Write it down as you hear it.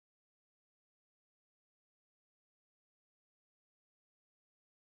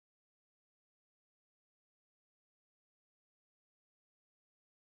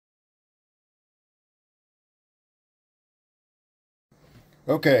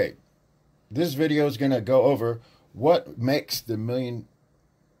Okay, this video is going to go over what makes the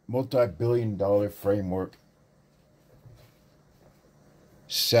multi-billion-dollar framework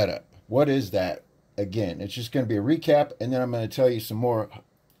setup. What is that? Again, it's just going to be a recap, and then I'm going to tell you some more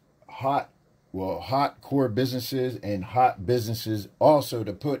hot core businesses and hot businesses also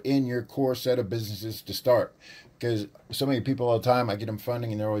to put in your core set of businesses to start. Because so many people all the time, I get them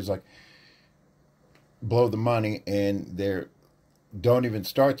funding and they're always like, blow the money, and they're don't even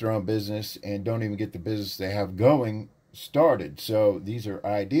start their own business and don't even get the business they have going started. So these are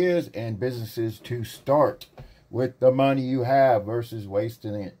ideas and businesses to start with the money you have versus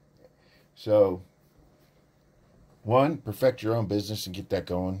wasting it. So one, perfect your own business and get that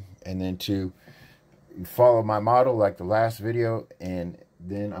going. And then two, follow my model like the last video. And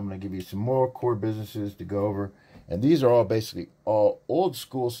then I'm going to give you some more core businesses to go over. And these are all basically all old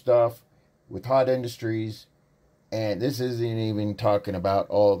school stuff with hot industries. And this isn't even talking about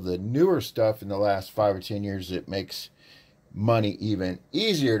all the newer stuff in the last 5 or 10 years that makes money even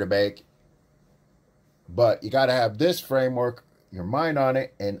easier to make. But you got to have this framework, your mind on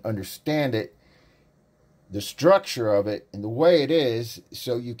it, and understand it, the structure of it, and the way it is,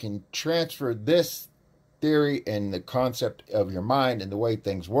 so you can transfer this theory and the concept of your mind and the way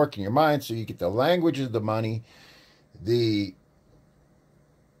things work in your mind, so you get the language of the money, the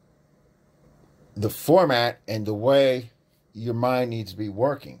format, and the way your mind needs to be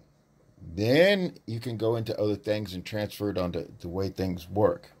working. Then you can go into other things and transfer it onto the way things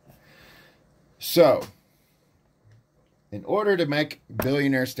work. So, in order to make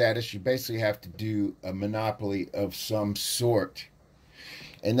billionaire status, you basically have to do a monopoly of some sort.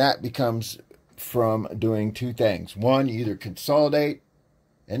 And that becomes from doing two things. One, you either consolidate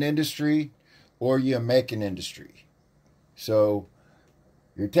an industry or you make an industry. So,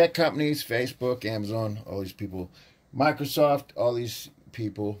 your tech companies, Facebook, Amazon, all these people, Microsoft, all these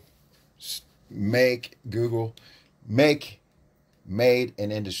people, Google, made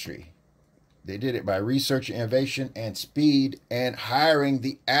an industry. They did it by research, innovation, and speed, and hiring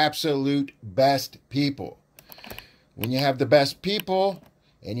the absolute best people. When you have the best people,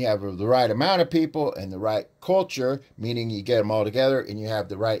 and you have the right amount of people, and the right culture, meaning you get them all together, and you have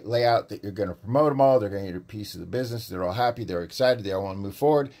the right layout that you're going to promote them all, they're going to get a piece of the business, they're all happy, they're excited, they all want to move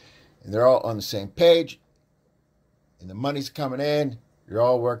forward, and they're all on the same page, and the money's coming in, you're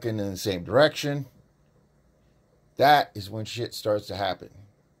all working in the same direction. That is when shit starts to happen.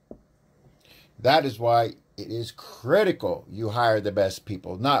 That is why it is critical you hire the best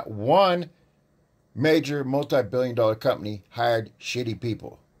people. Not one major multi-billion-dollar company hired shitty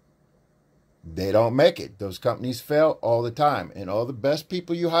people. They don't make it. Those companies fail all the time. And all the best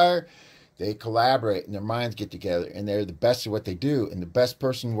people you hire, they collaborate and their minds get together and they're the best at what they do. And the best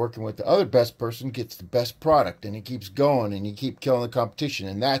person working with the other best person gets the best product, and it keeps going and you keep killing the competition.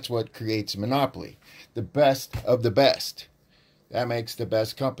 And that's what creates a monopoly. The best of the best. That makes the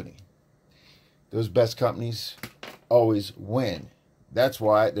best company. Those best companies always win. That's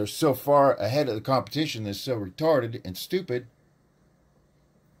why they're so far ahead of the competition. They're so retarded and stupid.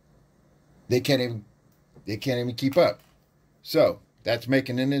 They can't even keep up. So that's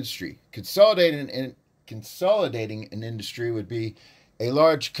making an industry. Consolidating an industry would be a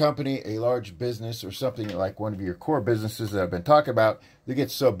large company, a large business, or something like one of your core businesses that I've been talking about. They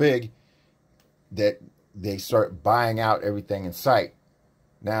get so big that they start buying out everything in sight.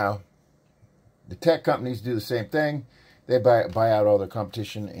 Now, the tech companies do the same thing. They buy out all their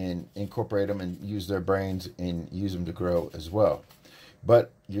competition and incorporate them and use their brains and use them to grow as well.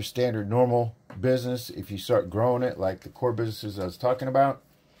 But your standard normal business, if you start growing it like the core businesses I was talking about,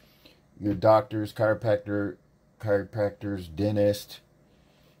 your doctors, chiropractors, dentists,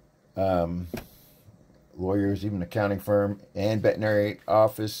 lawyers, even accounting firm, and veterinary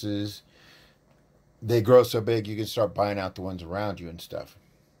offices, they grow so big you can start buying out the ones around you and stuff.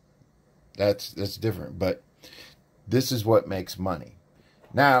 That's different, but this is what makes money.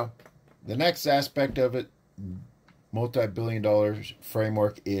 Now, the next aspect of it, multi-billion-dollar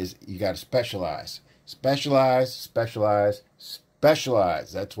framework, is you got to specialize. Specialize, specialize,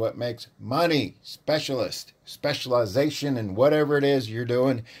 specialize. That's what makes money. Specialist. Specialization in whatever it is you're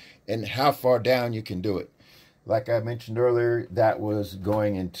doing and how far down you can do it. Like I mentioned earlier, that was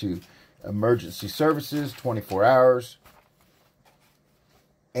going into emergency services, 24 hours,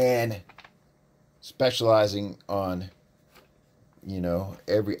 and specializing on,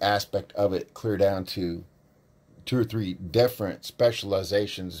 every aspect of it, clear down to 2 or 3 different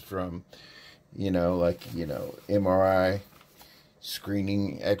specializations from, MRI,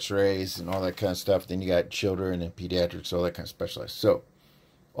 screening, x-rays, and all that kind of stuff. Then you got children and pediatrics, all that kind of specialized. So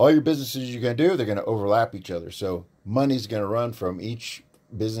all your businesses you're going to do, they're going to overlap each other. So money's going to run from each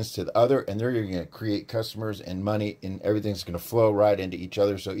business to the other, and they're going to create customers and money, and everything's going to flow right into each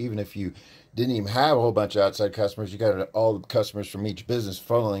other. So even if you didn't even have a whole bunch of outside customers, you got all the customers from each business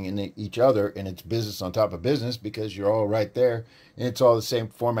funneling into each other, and it's business on top of business because you're all right there, and it's all the same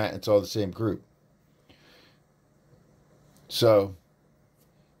format, it's all the same group. So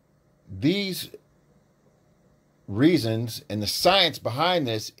these reasons and the science behind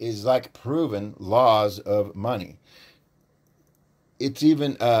this is like proven laws of money. It's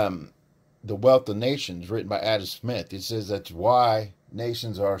even The Wealth of Nations, written by Adam Smith. It says that's why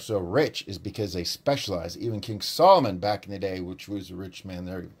nations are so rich is because they specialize. Even King Solomon back in the day, which was the richest man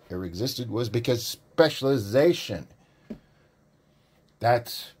that ever existed, was because specialization.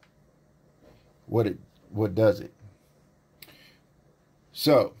 That's what does it.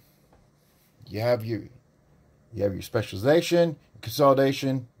 So you have your specialization,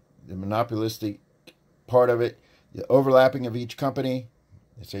 consolidation, the monopolistic part of it, the overlapping of each company.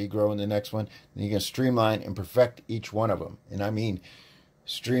 That's how you grow in the next one. Then you're going to streamline and perfect each one of them. And I mean,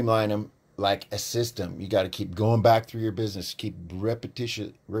 streamline them like a system. You got to keep going back through your business, keep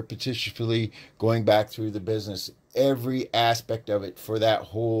repetitively going back through the business, every aspect of it for that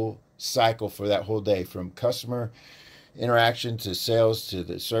whole cycle, for that whole day, from customer interaction to sales to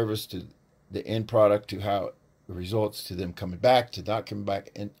the service to the end product to how it results to them coming back to not coming back,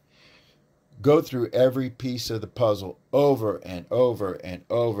 and go through every piece of the puzzle over and over and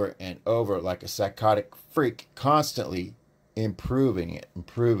over and over like a psychotic freak, constantly improving it,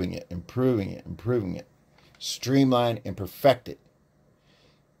 streamline and perfect it.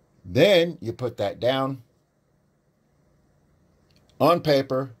 Then you put that down on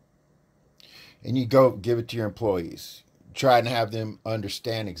paper and you go give it to your employees. Try and have them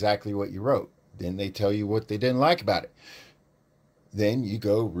understand exactly what you wrote. Then they tell you what they didn't like about it. Then you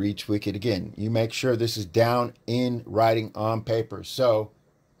go retweak it again. You make sure this is down in writing on paper. So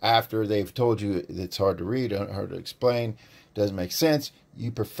after they've told you it's hard to read, hard to explain, doesn't make sense,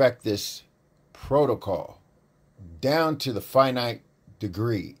 you perfect this protocol down to the finite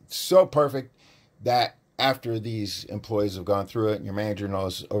degree. It's so perfect that after these employees have gone through it and your manager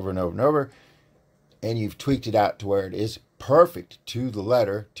knows over and over and over, and you've tweaked it out to where it is perfect to the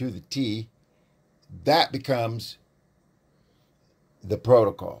letter, to the T, that becomes the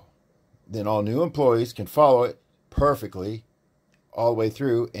protocol. Then all new employees can follow it perfectly all the way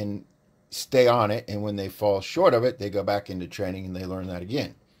through and stay on it. And when they fall short of it, they go back into training and they learn that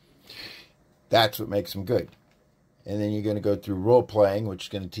again. That's what makes them good. And then you're going to go through role playing, which is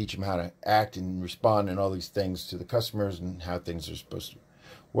going to teach them how to act and respond and all these things to the customers and how things are supposed to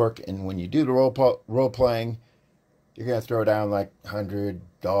work. And when you do the role playing, you're going to throw down like $100,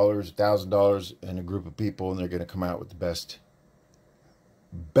 $1,000 in a group of people, and they're going to come out with the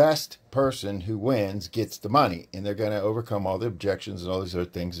best person who wins gets the money, and they're going to overcome all the objections and all these other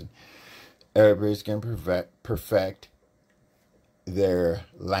things, and everybody's going to perfect their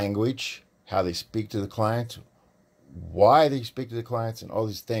language, how they speak to the clients, why they speak to the clients, and all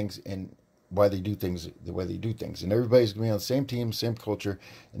these things, and why they do things the way they do things. And everybody's going to be on the same team, same culture,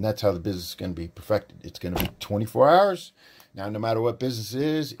 and that's how the business is going to be perfected. It's going to be 24 hours. Now, no matter what business it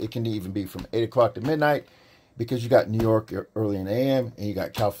is, it can even be from 8 o'clock to midnight, because you got New York early in the AM, and you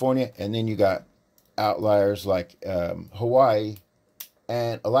got California, and then you got outliers like Hawaii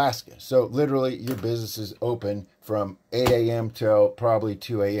and Alaska. So literally your business is open from 8 a.m. till probably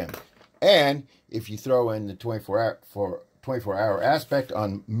 2 a.m. And if you throw in the 24-hour aspect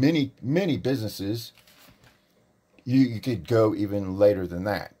on many businesses, you could go even later than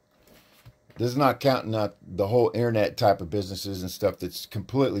that. This is not counting out the whole internet type of businesses and stuff that's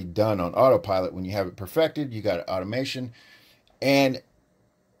completely done on autopilot. When you have it perfected, you got automation. And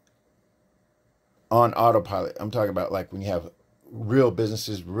on autopilot, I'm talking about like when you have real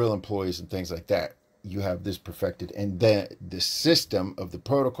businesses, real employees and things like that. You have this perfected. And then the system of the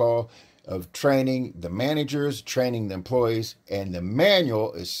protocol of training the managers, training the employees, and the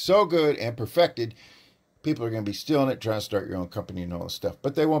manual is so good and perfected, people are going to be stealing it, trying to start your own company and all this stuff.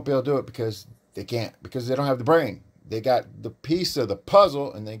 But they won't be able to do it because they can't, because they don't have the brain. They got the piece of the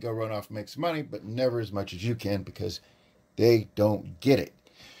puzzle and they go run off and make some money, but never as much as you can because they don't get it.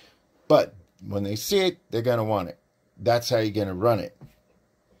 But when they see it, they're going to want it. That's how you're going to run it.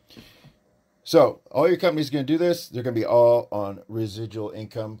 So all your companies are going to do this. They're going to be all on residual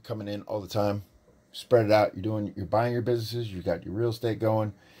income coming in all the time. Spread it out. You're buying your businesses. You got your real estate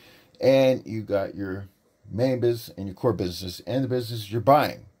going, and you got your main business and your core businesses and the businesses you're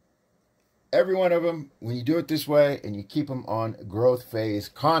buying. Every one of them, when you do it this way and you keep them on growth phase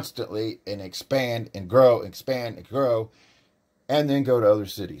constantly and expand and grow, expand and grow, and then go to other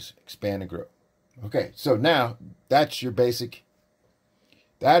cities, expand and grow. Okay, so now that's your basic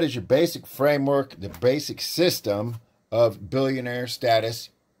That is your basic framework, the basic system of billionaire status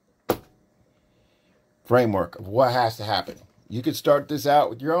framework of what has to happen. You could start this out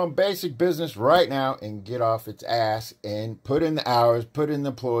with your own basic business right now and get off its ass and put in the hours, put in the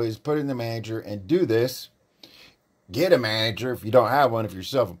employees, put in the manager, and do this. Get a manager if you don't have one, if you're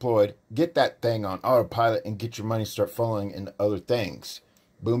self-employed. Get that thing on autopilot and get your money start flowing into other things.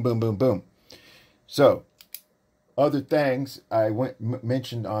 Boom, boom, boom, boom. So, other things I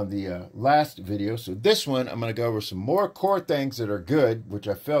mentioned on the last video. So this one, I'm going to go over some more core things that are good, which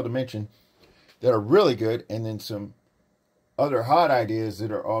I failed to mention, that are really good, and then some other hot ideas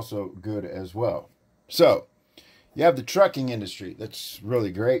that are also good as well. So, you have the trucking industry. That's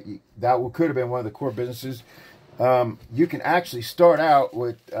really great. That could have been one of the core businesses. You can actually start out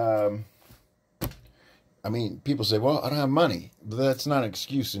with, I mean, people say, well, I don't have money. But that's not an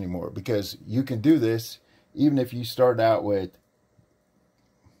excuse anymore, because you can do this even if you start out with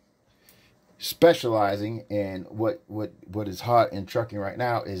specializing in what is hot in trucking right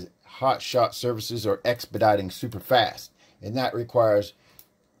now is hot shot services or expediting super fast. And that requires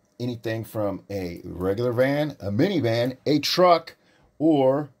anything from a regular van, a minivan, a truck,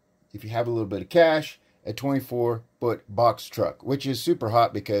 or if you have a little bit of cash, a 24-foot box truck, which is super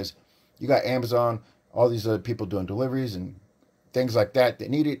hot because you got Amazon, all these other people doing deliveries and things like that that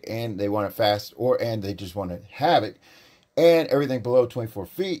need it, and they want it fast, and they just want to have it. And everything below 24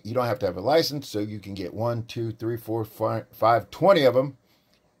 feet, you don't have to have a license, so you can get 1, 2, 3, 4, 5, 20 of them.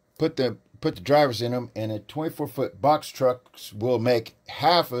 Put the drivers in them, and a 24-foot box truck will make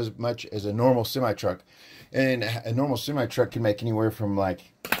half as much as a normal semi-truck. And a normal semi-truck can make anywhere from,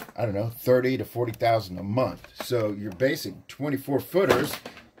 like, I don't know, 30 to 40,000 a month. So your basic 24-footers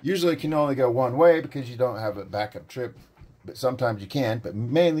usually can only go one way because you don't have a backup trip. But sometimes you can, but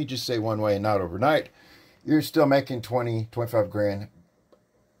mainly just say one way and not overnight. You're still making 20, 25 grand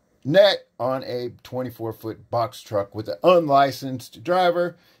net on a 24-foot box truck with an unlicensed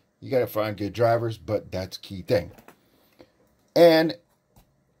driver. You got to find good drivers, but that's a key thing. And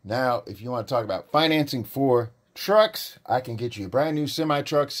now, if you want to talk about financing for trucks, I can get you a brand new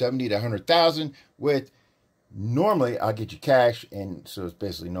semi-truck, 70 to 100,000 with, normally I'll get you cash, and so it's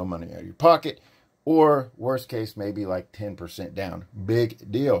basically no money out of your pocket, or worst case, maybe like 10% down.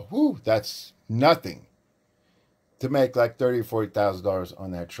 Big deal. Whew, that's nothing to make like $30,000 or $40,000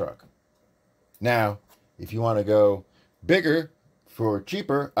 on that truck. Now, if you want to go bigger, for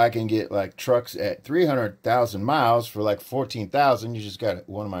cheaper, I can get like trucks at 300,000 miles for like 14,000. You just got,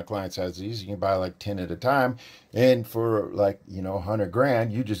 one of my clients has these. You can buy like 10 at a time. And for like, 100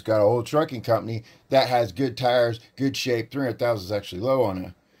 grand, you just got a whole trucking company that has good tires, good shape. 300,000 is actually low on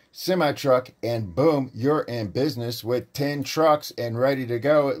a semi truck. And boom, you're in business with 10 trucks and ready to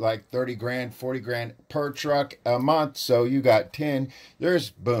go at like 30 grand, 40 grand per truck a month. So you got 10, there's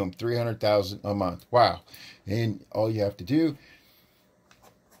boom, 300,000 a month. Wow. And all you have to do,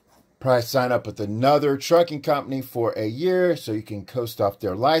 probably sign up with another trucking company for a year so you can coast off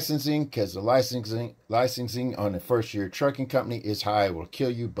their licensing, because the licensing on the first year trucking company is high. It will kill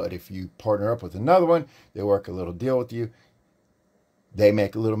you. But if you partner up with another one, they work a little deal with you. They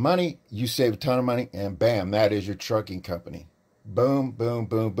make a little money. You save a ton of money, and bam, that is your trucking company. Boom, boom,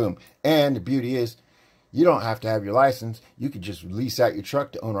 boom, boom. And the beauty is, you don't have to have your license. You could just lease out your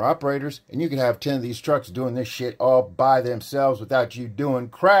truck to owner-operators, and you could have 10 of these trucks doing this shit all by themselves without you doing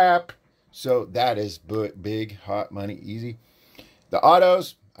crap. So that is big, hot money, easy. The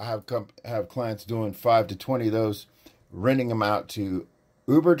autos, I have clients doing 5 to 20 of those, renting them out to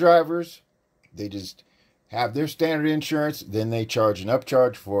Uber drivers. They just have their standard insurance, then they charge an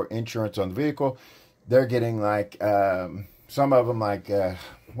upcharge for insurance on the vehicle. They're getting like, some of them like,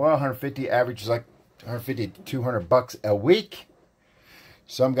 150, average is like 150 to 200 bucks a week.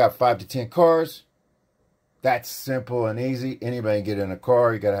 Some got 5 to 10 cars. That's simple and easy. Anybody can get in a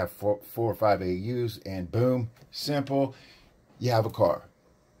car. You got to have 4 or 5 AUs, and boom, simple. You have a car.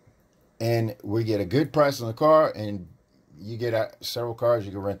 And we get a good price on the car, and you get several cars,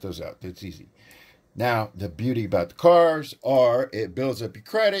 you can rent those out. It's easy. Now, the beauty about the cars are it builds up your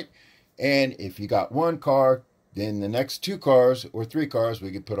credit, and if you got one car, then the next 2 cars or 3 cars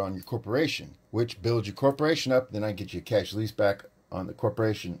we could put on your corporation, which builds your corporation up. Then I get you a cash lease back on the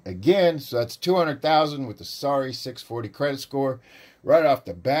corporation again. So that's 200,000 with a sorry 640 credit score right off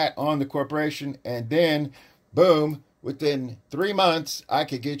the bat on the corporation. And then boom, within 3 months, I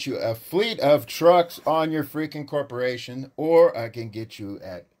could get you a fleet of trucks on your freaking corporation, or I can get you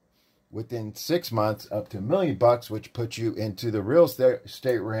at within 6 months up to $1 million, which puts you into the real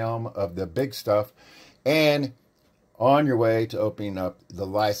estate realm of the big stuff, and on your way to opening up the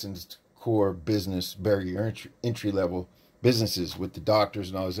licensed core business barrier entry level businesses with the doctors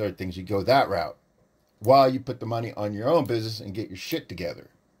and all those other things. You go that route while you put the money on your own business and get your shit together.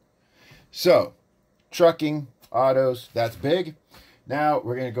 So, trucking, autos, that's big. Now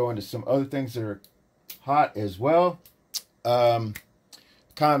we're going to go into some other things that are hot as well. Kind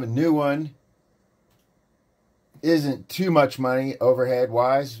of a new one. Isn't too much money overhead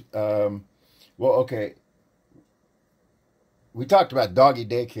wise. Well, okay. We talked about doggy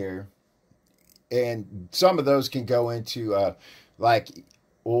daycare, and some of those can go into like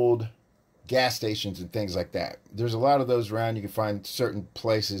old gas stations and things like that. There's a lot of those around. You can find certain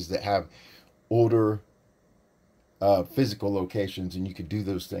places that have older physical locations, and you could do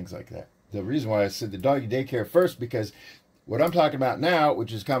those things like that. The reason why I said the doggy daycare first, because what I'm talking about now,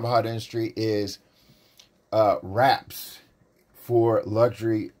 which is kind of a hot industry, is wraps for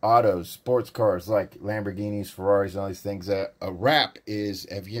luxury autos, sports cars like Lamborghinis, Ferraris, and all these things. A wrap is,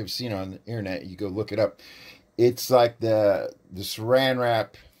 have you ever seen it on the internet? You go look it up. It's like the saran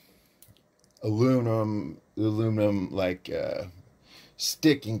wrap, aluminum like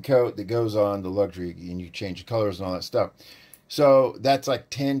sticking coat that goes on the luxury, and you change the colors and all that stuff. So that's like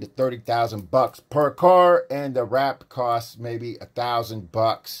 $10,000 to $30,000 per car, and the wrap costs maybe $1,000,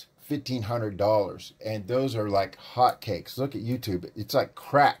 $1,500, and those are like hotcakes. Look at YouTube; it's like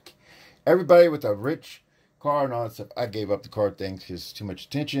crack. Everybody with a rich car and all that stuff. I gave up the car thing because it's too much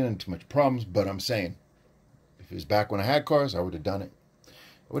attention and too much problems. But I'm saying, if it was back when I had cars, I would have done it.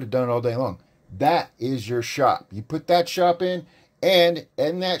 I would have done it all day long. That is your shop. You put that shop in, and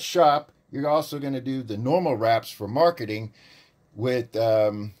in that shop, you're also going to do the normal wraps for marketing with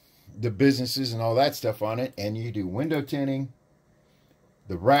the businesses and all that stuff on it. And you do window tinting,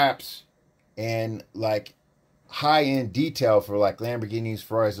 the wraps, and like high-end detail for like Lamborghinis,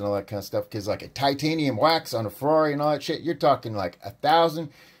 Ferraris, and all that kind of stuff. Because like a titanium wax on a Ferrari and all that shit, you're talking like $1,000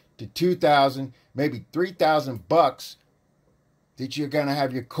 to $2,000, maybe $3,000 that you're going to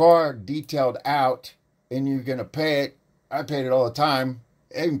have your car detailed out, and you're going to pay it. I paid it all the time.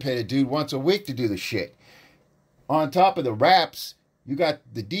 I even paid a dude once a week to do the shit. On top of the wraps, you got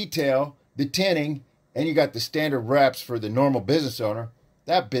the detail, the tinting, and you got the standard wraps for the normal business owner.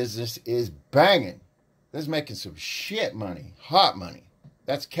 That business is banging. That's making some shit money, hot money.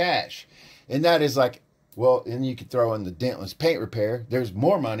 That's cash. And that is like, well, and you could throw in the dentless paint repair. There's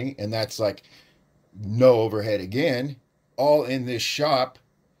more money, and that's like no overhead again, all in this shop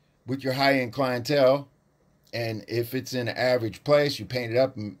with your high-end clientele. And if it's in an average place, you paint it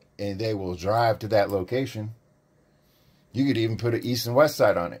up, and they will drive to that location. You could even put an east and west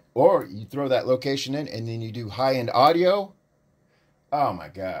side on it. Or you throw that location in, and then you do high-end audio. Oh, my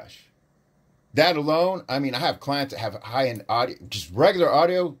gosh. That alone, I mean, I have clients that have high-end audio, just regular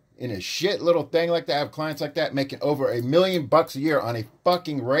audio in a shit little thing like that. I have clients like that making over $1 million a year on a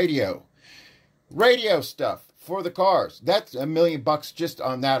fucking radio. Radio stuff for the cars. That's $1 million just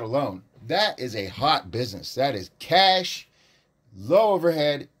on that alone. That is a hot business. That is cash, low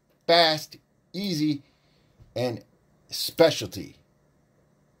overhead, fast, easy, and specialty.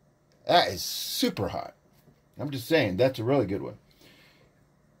 That is super hot. I'm just saying, that's a really good one.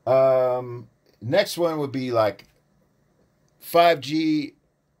 Next one would be like 5G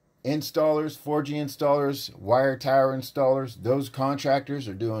installers, 4G installers, wire tower installers. Those contractors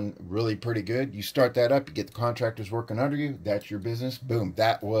are doing really pretty good. You start that up, you get the contractors working under you. That's your business. Boom.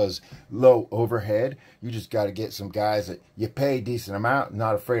 That was low overhead. You just got to get some guys that you pay a decent amount,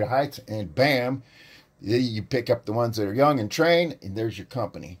 not afraid of heights, and bam, you pick up the ones that are young and trained, and there's your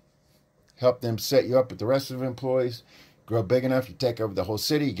company. Help them set you up with the rest of the employees. Grow big enough, you take over the whole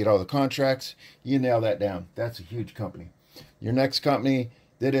city, you get all the contracts, you nail that down. That's a huge company. Your next company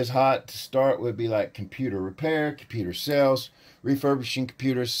that is hot to start would be like computer repair, computer sales, refurbishing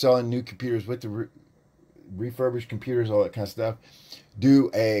computers, selling new computers with the refurbished computers, all that kind of stuff.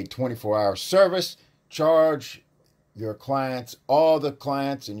 Do a 24-hour service, charge your clients, all the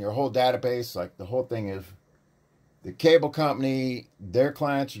clients in your whole database, like the whole thing is the cable company, their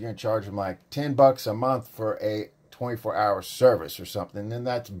clients, you're going to charge them like $10 a month for a 24-hour service or something. Then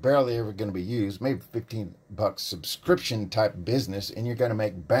that's barely ever going to be used. Maybe $15 subscription type business, and you're going to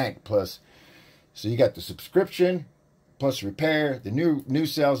make bank plus. So you got the subscription plus repair, the new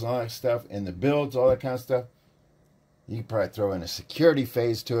sales and all that stuff, and the builds, all that kind of stuff. You can probably throw in a security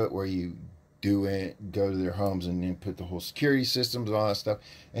phase to it where you do it, go to their homes and then put the whole security systems and all that stuff.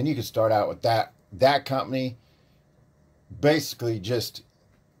 And you can start out with that company. Basically just,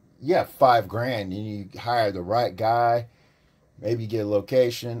 yeah, $5,000, and you hire the right guy. Maybe you get a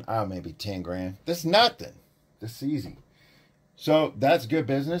location. Maybe $10,000. That's nothing. That's easy. So that's good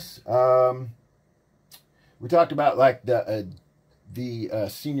business. We talked about like the the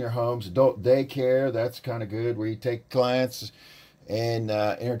senior homes, adult daycare. That's kind of good, where you take clients and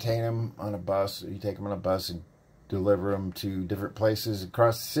entertain them on a bus. You take them on a bus and deliver them to different places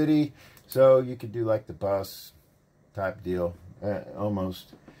across the city. So you could do like the bus type deal,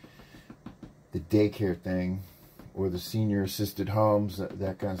 almost the daycare thing, or the senior assisted homes,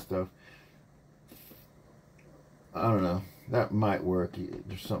 that kind of stuff. I don't know. That might work.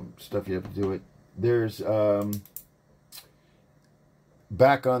 There's some stuff you have to do it. There's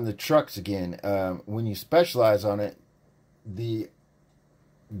back on the trucks again. When you specialize on it, the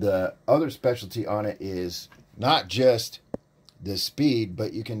other specialty on it is not just the speed,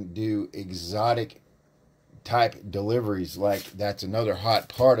 but you can do exotic type deliveries. Like, that's another hot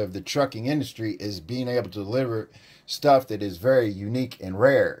part of the trucking industry, is being able to deliver stuff that is very unique and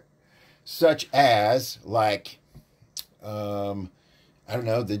rare, such as like I don't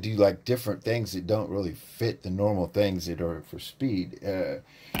know, they do like different things that don't really fit the normal things that are for speed.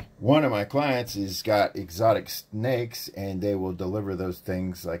 One of my clients has got exotic snakes, and they will deliver those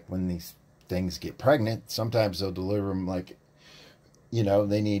things like when these things get pregnant. Sometimes they'll deliver them like, you know,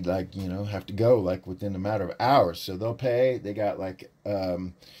 they need like, you know, have to go like within a matter of hours. So they'll pay. They got like, I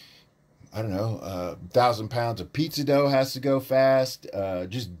don't know, 1,000 pounds of pizza dough has to go fast.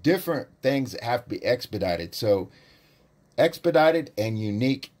 Just different things that have to be expedited. So expedited and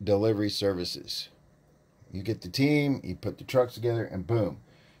unique delivery services. You get the team, you put the trucks together, and boom.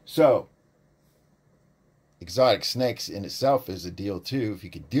 So exotic snakes in itself is a deal too, if you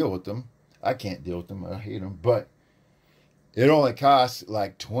could deal with them. I can't deal with them. I hate them. But it only costs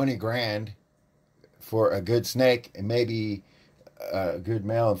like 20 grand for a good snake, and maybe a good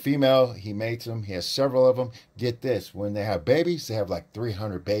male and female. He mates them. He has several of them. Get this, when they have babies, they have like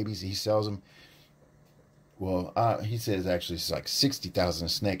 300 babies. He sells them. Well, he says actually it's like 60,000 a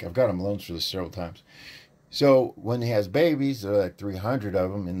snake. I've got him loans for this several times. So when he has babies, there are like 300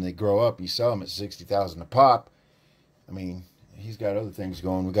 of them, and they grow up. You sell them at 60,000 a pop. I mean, he's got other things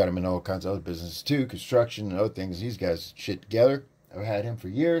going. We got him in all kinds of other businesses too, construction and other things. These guys shit together. I've had him for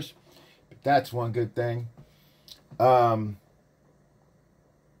years, but that's one good thing. Trucking.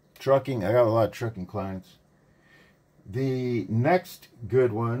 I got a lot of trucking clients. The next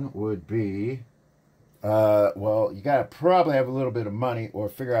good one would be, well, you got to probably have a little bit of money or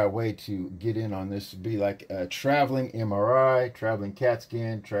figure out a way to get in on this. It'd be like a traveling MRI, traveling CAT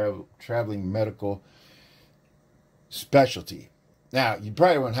scan, traveling medical specialty. Now, you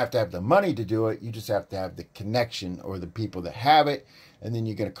probably won't have to have the money to do it. You just have to have the connection or the people that have it, and then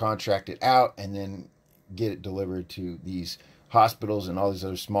you're going to contract it out and then get it delivered to these hospitals and all these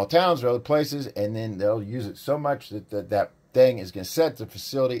other small towns or other places, and then they'll use it so much that that thing is going to set the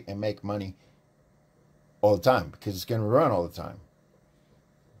facility and make money all the time, because it's going to run all the time.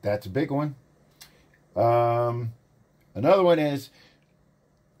 That's a big one. Another one is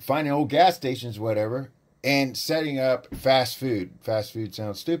finding old gas stations, whatever, and setting up fast food. Fast food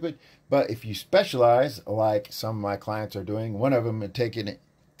sounds stupid, but if you specialize, like some of my clients are doing, one of them are taking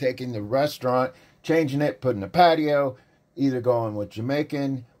the restaurant, changing it, putting a patio, either going with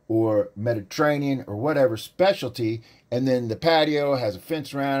Jamaican or Mediterranean or whatever specialty, and then the patio has a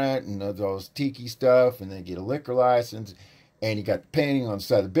fence around it and all this tiki stuff, and then get a liquor license, and you got the painting on the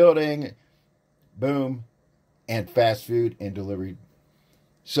side of the building, boom, and fast food and delivery.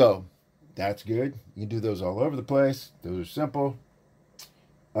 So that's good. You can do those all over the place. Those are simple.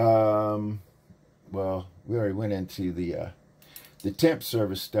 Well, we already went into the temp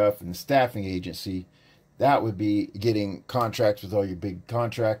service stuff and the staffing agency. That would be getting contracts with all your big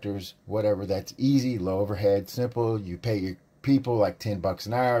contractors, whatever. That's easy, low overhead, simple. You pay your people like $10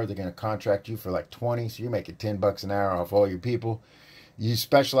 an hour. They're going to contract you for like 20, so you're making $10 an hour off all your people. You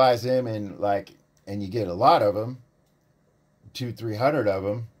specialize them in like, and you get a lot of them, 200-300 of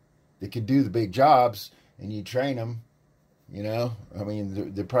them that could do the big jobs, and you train them. You know, I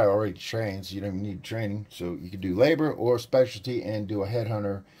mean, they're probably already trained, so you don't need training. So you could do labor or specialty and do a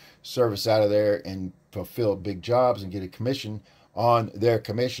headhunter service out of there and fulfill big jobs and get a commission on their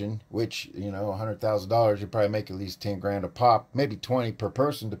commission, which, you know, $100,000, you probably make at least 10 grand a pop, maybe 20 per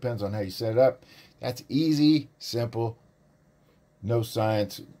person, depends on how you set it up. That's easy, simple, no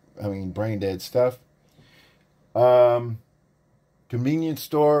science, I mean, brain dead stuff. Convenience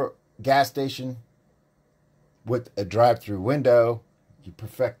store, gas station with a drive-through window, you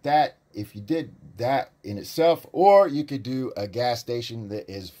perfect that if you did that in itself, or you could do a gas station that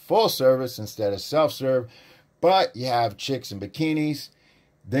is full service instead of self-serve, but you have chicks in bikinis.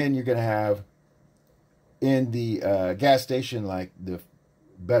 Then you're going to have in the gas station like the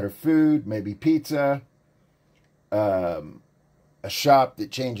better food, maybe pizza, a shop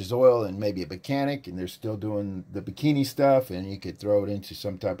that changes oil and maybe a mechanic, and they're still doing the bikini stuff, and you could throw it into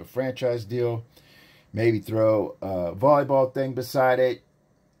some type of franchise deal. Maybe throw a volleyball thing beside it,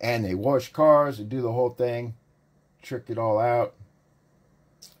 and they wash cars and do the whole thing, trick it all out.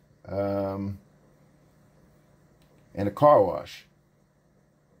 And a car wash.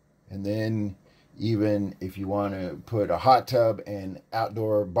 And then even if you want to put a hot tub and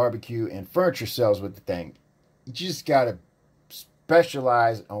outdoor barbecue and furniture sales with the thing, you just got to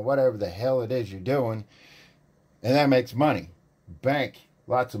specialize on whatever the hell it is you're doing, and that makes money. Bank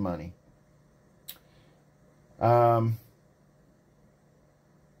lots of money.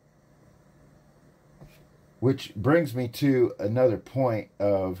 Which brings me to another point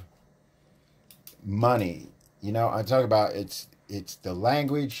of money. You know, I talk about it's the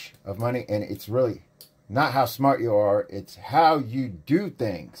language of money, and it's really not how smart you are, it's how you do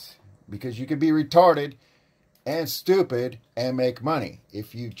things. Because you could be retarded and stupid and make money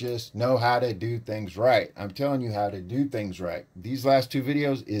if you just know how to do things right. I'm telling you how to do things right. These last two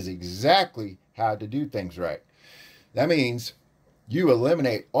videos is exactly how to do things right. That means you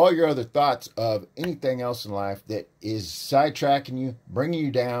eliminate all your other thoughts of anything else in life that is sidetracking you, bringing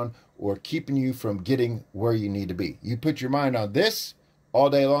you down, or keeping you from getting where you need to be. You put your mind on this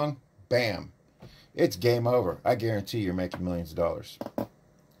all day long, bam, it's game over. I guarantee you're making millions of dollars.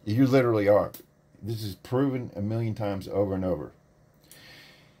 You literally are. This is proven a million times over and over.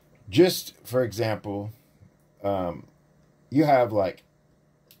 Just for example, you have like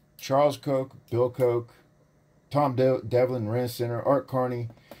Charles Koch, Bill Koch, Tom Devlin, Ren Center, Art Carney,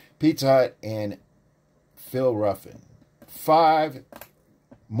 Pizza Hut, and Phil Ruffin. 5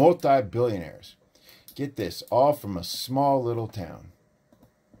 multi-billionaires. Get this, all from a small little town.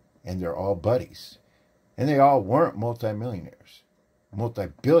 And they're all buddies. And they all weren't multi-millionaires.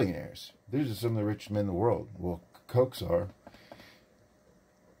 Multi-billionaires. These are some of the richest men in the world. Well, Kochs are.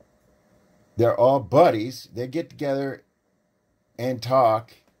 They're all buddies. They get together and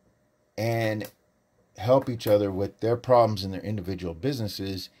talk and help each other with their problems in their individual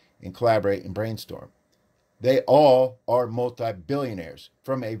businesses and collaborate and brainstorm. They all are multi-billionaires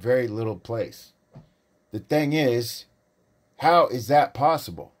from a very little place. The thing is, how is that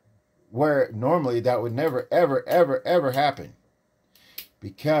possible? Where normally that would never, ever, ever, ever happen.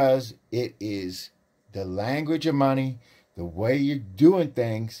 Because it is the language of money, the way you're doing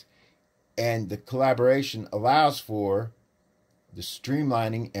things, and the collaboration allows for the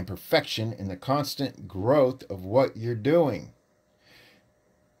streamlining and perfection and the constant growth of what you're doing.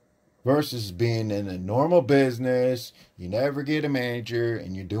 Versus being in a normal business, you never get a manager,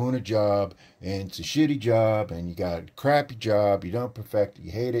 and you're doing a job, and it's a shitty job, and you got a crappy job, you don't perfect it,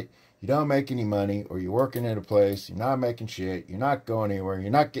 you hate it, you don't make any money, or you're working at a place, you're not making shit, you're not going anywhere,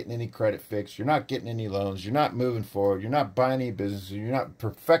 you're not getting any credit fixed, you're not getting any loans, you're not moving forward, you're not buying any business, you're not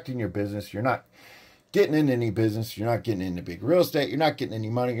perfecting your business, you're not getting into any business, you're not getting into big real estate, you're not getting any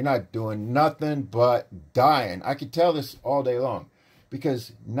money, you're not doing nothing but dying. I could tell this all day long.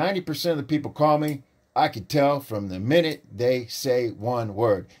 Because 90% of the people call me, I could tell from the minute they say one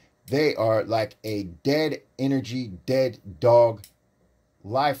word. They are like a dead energy, dead dog,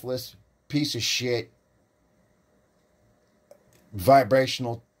 lifeless piece of shit,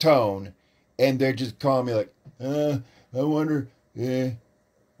 vibrational tone. And they're just calling me like, I wonder,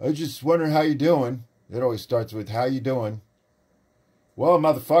 I just wonder how you doing. It always starts with, how you doing? Well,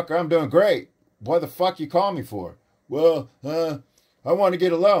 motherfucker, I'm doing great. What the fuck you call me for? Well, I want to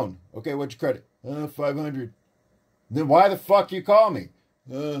get a loan. Okay, what's your credit? 500. Then why the fuck you call me?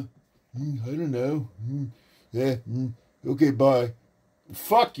 I don't know. Yeah. Okay, bye.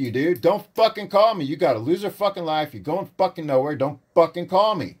 Fuck you, dude. Don't fucking call me. You got a loser fucking life. You're going fucking nowhere. Don't fucking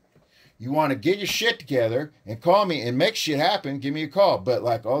call me. You want to get your shit together and call me and make shit happen, give me a call. But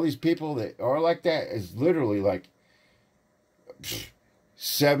like all these people that are like that is literally like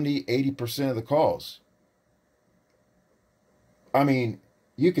 70, 80% of the calls. I mean,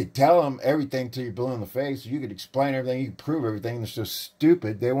 you could tell them everything till you're blue in the face. You could explain everything. You could prove everything. They're so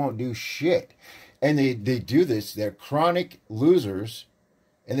stupid, they won't do shit. And they do this. They're chronic losers,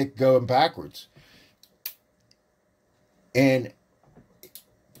 and they go backwards. And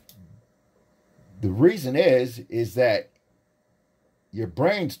the reason is that your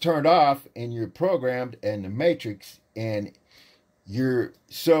brain's turned off, and you're programmed in the matrix, and you're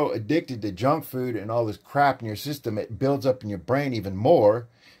so addicted to junk food and all this crap in your system, it builds up in your brain even more,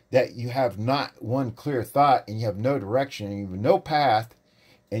 that you have not one clear thought, and you have no direction, and you have no path,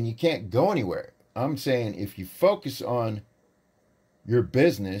 and you can't go anywhere. I'm saying if you focus on your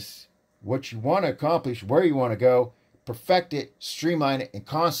business, what you want to accomplish, where you want to go, perfect it, streamline it, and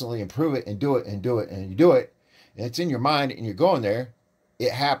constantly improve it, and do it, and do it, and you do it, and it's in your mind and you're going there,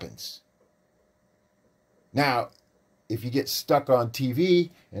 it happens. Now, if you get stuck on TV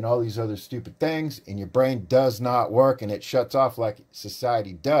and all these other stupid things and your brain does not work and it shuts off like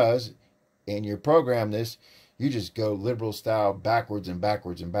society does, and you program this, you just go liberal style backwards and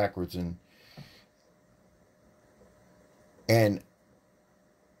backwards and backwards and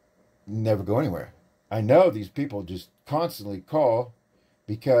never go anywhere. I know these people just constantly call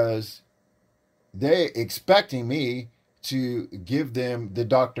because they're expecting me to give them the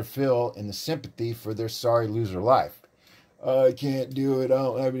Dr. Phil and the sympathy for their sorry loser life. I can't do it. I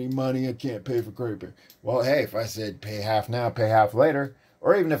don't have any money. I can't pay for credit repair. Well, hey, if I said pay half now, pay half later,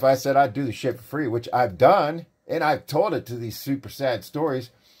 or even if I said I'd do the shit for free, which I've done, and I've told it to these super sad stories,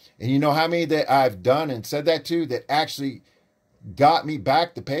 and you know how many that I've done and said that to that actually got me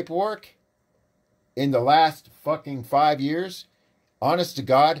back the paperwork in the last fucking 5 years? Honest to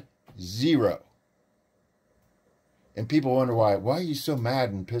God, 0. And people wonder why are you so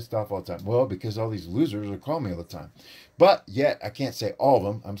mad and pissed off all the time? Well, because all these losers are calling me all the time. But yet, I can't say all of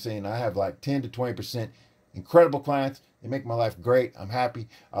them. I'm saying I have like 10 to 20% incredible clients. They make my life great. I'm happy.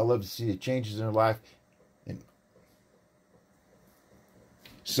 I love to see the changes in their life and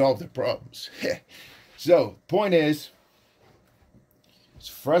solve their problems. So, point is, it's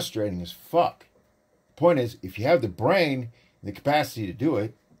frustrating as fuck. Point is, if you have the brain and the capacity to do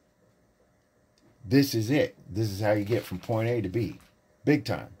it, this is it. This is how you get from point A to B. Big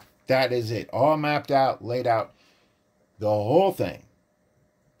time. That is it. All mapped out, laid out. The whole thing.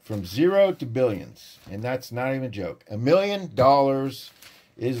 From 0 to billions. And that's not even a joke. $1 million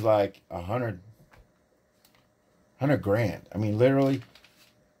is like 100 grand. I mean, literally,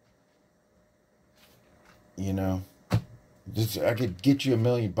 you know, I could get you $1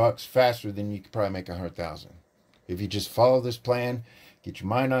 million faster than you could probably make 100,000. If you just follow this plan, get your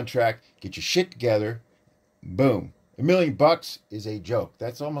mind on track, get your shit together, boom. $1 million is a joke.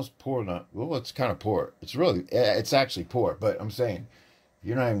 That's almost poor. Well, it's kind of poor. It's actually poor. But I'm saying, if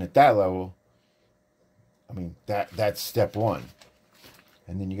you're not even at that level, I mean, that's step one.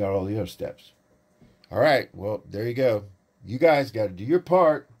 And then you got all the other steps. All right, well, there you go. You guys got to do your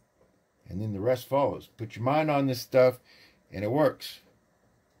part, and then the rest follows. Put your mind on this stuff, and it works.